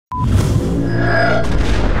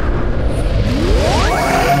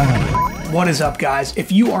What is up, guys? If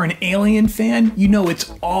you are an Alien fan, you know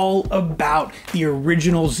it's all about the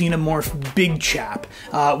original Xenomorph Big Chap,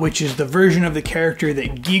 which is the version of the character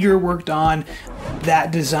that Giger worked on.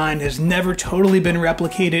 That design has never totally been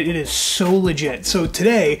replicated. It is so legit. So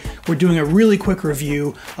today, we're doing a really quick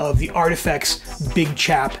review of the ArtFX Big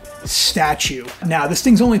Chap statue. Now, this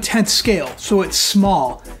thing's only 10th scale, so it's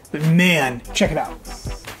small, but man, check it out.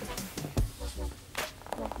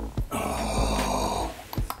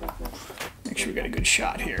 Make sure we got a good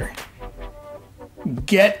shot here.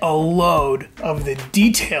 Get a load of the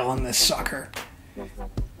detail in this sucker.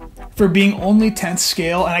 For being only 10th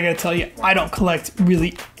scale, and I gotta tell you, I don't collect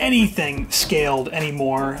really anything scaled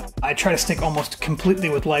anymore. I try to stick almost completely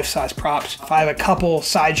with life-size props. I have a couple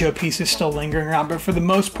sideshow pieces still lingering around, but for the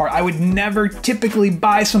most part, I would never typically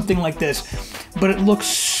buy something like this, but it looks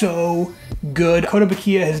so good.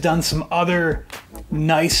 Kotobukiya has done some other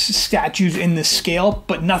nice statues in this scale,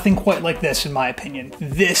 but nothing quite like this in my opinion.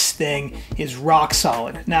 This thing is rock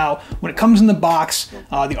solid. Now, when it comes in the box,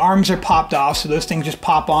 the arms are popped off, so those things just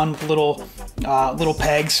pop on with little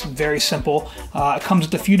pegs, very simple. It comes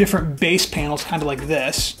with a few different base panels, kind of like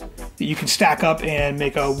this, that you can stack up and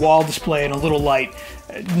make a wall display and a little light.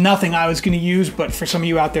 Nothing I was going to use, but for some of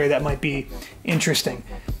you out there that might be interesting.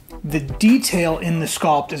 The detail in the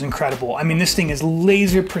sculpt is incredible. I mean, this thing is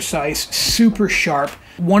laser precise, super sharp.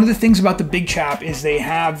 One of the things about the Big Chap is they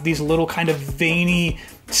have these little kind of veiny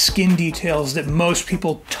skin details that most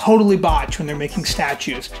people totally botch when they're making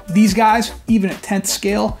statues. These guys, even at 10th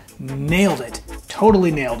scale, nailed it.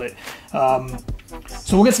 Totally nailed it.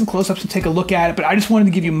 So we'll get some close-ups and take a look at it, but I just wanted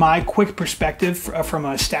to give you my quick perspective from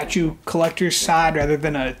a statue collector's side rather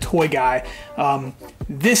than a toy guy.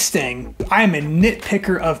 This thing, I am a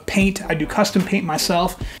nitpicker of paint. I do custom paint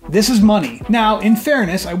myself. This is money. Now, in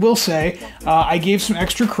fairness, I will say I gave some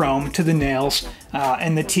extra chrome to the nails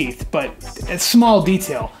and the teeth, but it's small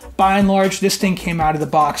detail. By and large, this thing came out of the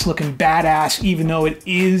box looking badass, even though it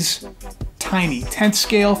is tiny. 10th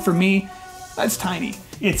scale for me, that's tiny.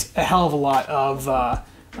 It's a hell of a lot of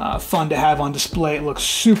fun to have on display. It looks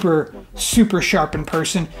super, super sharp in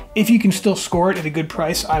person. If you can still score it at a good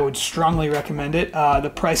price, I would strongly recommend it.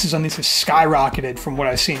 The prices on these have skyrocketed from what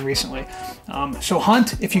I've seen recently. So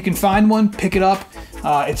hunt, if you can find one, pick it up.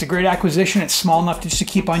 It's a great acquisition. It's small enough just to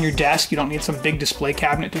keep on your desk. You don't need some big display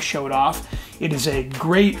cabinet to show it off. It is a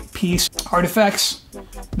great piece. ArtFX,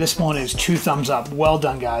 this one is 2 thumbs up. Well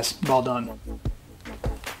done, guys. Well done.